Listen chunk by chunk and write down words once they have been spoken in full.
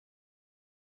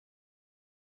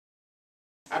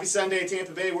Happy Sunday,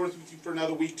 Tampa Bay. We're with you for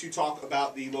another week to talk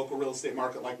about the local real estate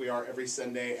market like we are every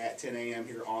Sunday at 10 a.m.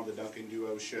 here on the Duncan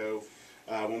Duo Show.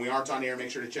 When we aren't on air,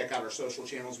 make sure to check out our social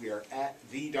channels. We are at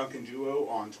The Duncan Duo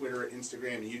on Twitter,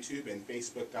 Instagram, and YouTube, and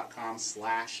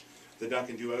Facebook.com/The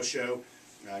Duncan Duo Show.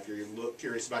 If you're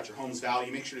curious about your home's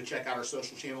value, make sure to check out our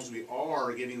social channels. We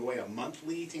are giving away a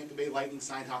monthly Tampa Bay Lightning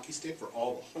signed hockey stick for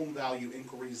all the home value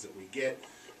inquiries that we get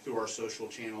through our social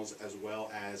channels, as well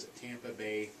as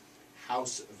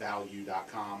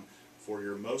TampaBayHouseValue.com for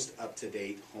your most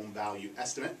up-to-date home value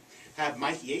estimate. Have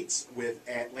Mike Yates with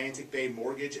Atlantic Bay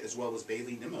Mortgage, as well as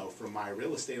Bailey Nimmo from my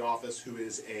real estate office, who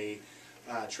is a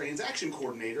transaction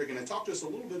coordinator, going to talk to us a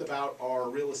little bit about our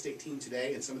real estate team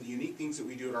today and some of the unique things that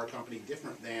we do at our company,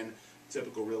 different than a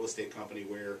typical real estate company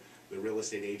where the real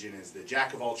estate agent is the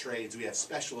jack of all trades. We have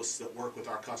specialists that work with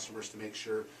our customers to make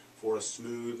sure for a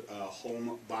smooth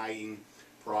home buying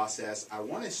process. I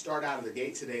want to start out of the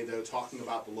gate today, though, talking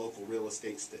about the local real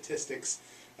estate statistics.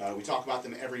 We talk about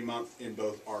them every month in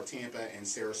both our Tampa and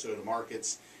Sarasota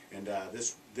markets, and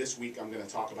this week I'm going to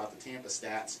talk about the Tampa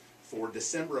stats for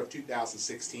December of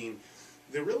 2016.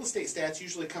 The real estate stats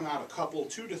usually come out a couple,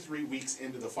 2 to 3 weeks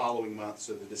into the following month,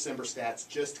 so the December stats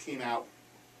just came out,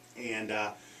 and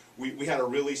we had a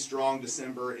really strong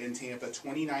December in Tampa,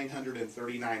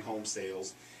 2,939 home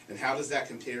sales. And how does that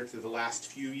compare to the last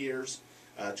few years?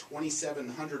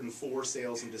 2,704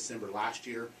 sales in December last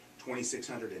year,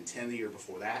 2,610 the year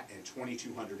before that, and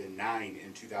 2,209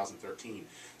 in 2013.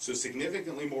 So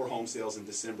significantly more home sales in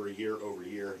December year over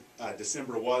year.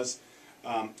 December was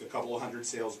a couple of hundred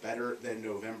sales better than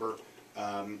November.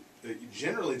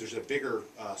 Generally, there's a bigger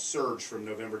surge from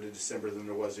November to December than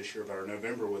there was this year, but our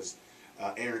November was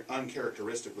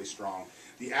uncharacteristically strong.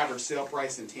 The average sale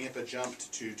price in Tampa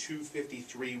jumped to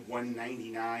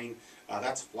 $253,199.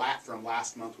 That's flat from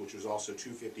last month, which was also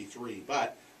 $253.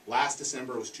 But last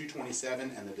December was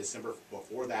 $227, and the December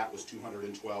before that was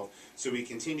 $212. So we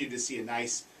continue to see a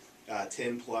nice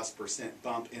 10+%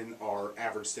 bump in our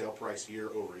average sale price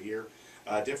year over year.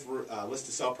 List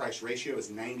to sell price ratio is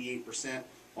 98%.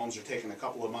 Homes are taking a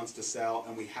couple of months to sell,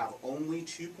 and we have only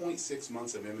 2.6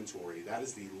 months of inventory. That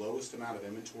is the lowest amount of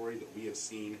inventory that we have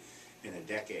seen in a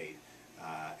decade,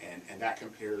 and that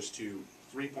compares to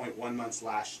 3.1 months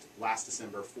last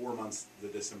December, 4 months the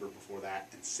December before that,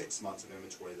 and 6 months of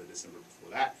inventory the December before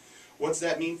that. What's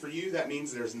that mean for you? That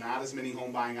means there's not as many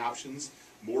home buying options,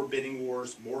 more bidding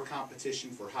wars, more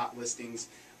competition for hot listings.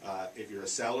 If you're a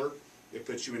seller, it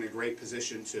puts you in a great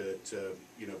position to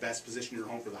best position your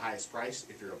home for the highest price.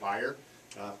 If you're a buyer,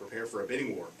 prepare for a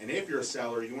bidding war. And if you're a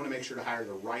seller, you want to make sure to hire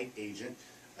the right agent,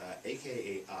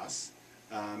 aka us,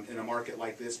 in a market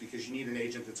like this, because you need an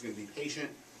agent that's going to be patient,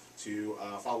 to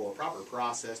follow a proper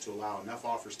process, to allow enough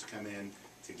offers to come in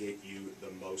to get you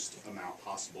the most amount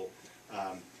possible.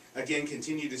 Again,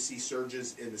 continue to see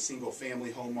surges in the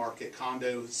single-family home market.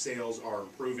 Condo sales are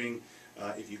improving.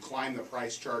 If you climb the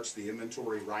price charts, the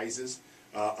inventory rises.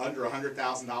 Under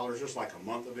 $100,000, there's like a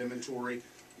month of inventory.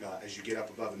 As you get up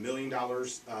above $1 million,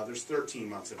 there's 13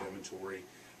 months of inventory.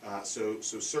 So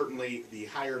certainly, the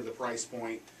higher the price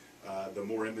point, the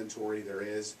more inventory there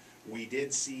is. We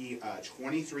did see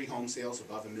 23 home sales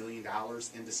above $1 million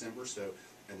in December, so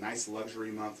a nice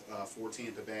luxury month for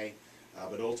Tampa Bay.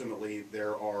 But ultimately,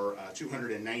 there are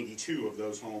 292 of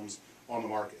those homes on the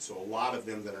market, so a lot of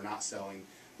them that are not selling.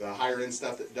 The higher-end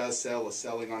stuff that does sell is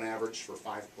selling on average for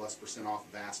 5+% off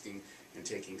of asking and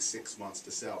taking 6 months to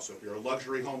sell. So if you're a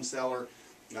luxury home seller,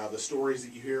 the stories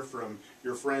that you hear from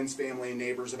your friends, family, and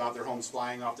neighbors about their homes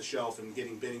flying off the shelf and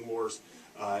getting bidding wars,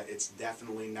 it's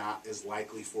definitely not as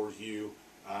likely for you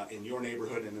in your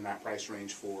neighborhood and in that price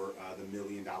range for the $1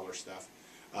 million stuff.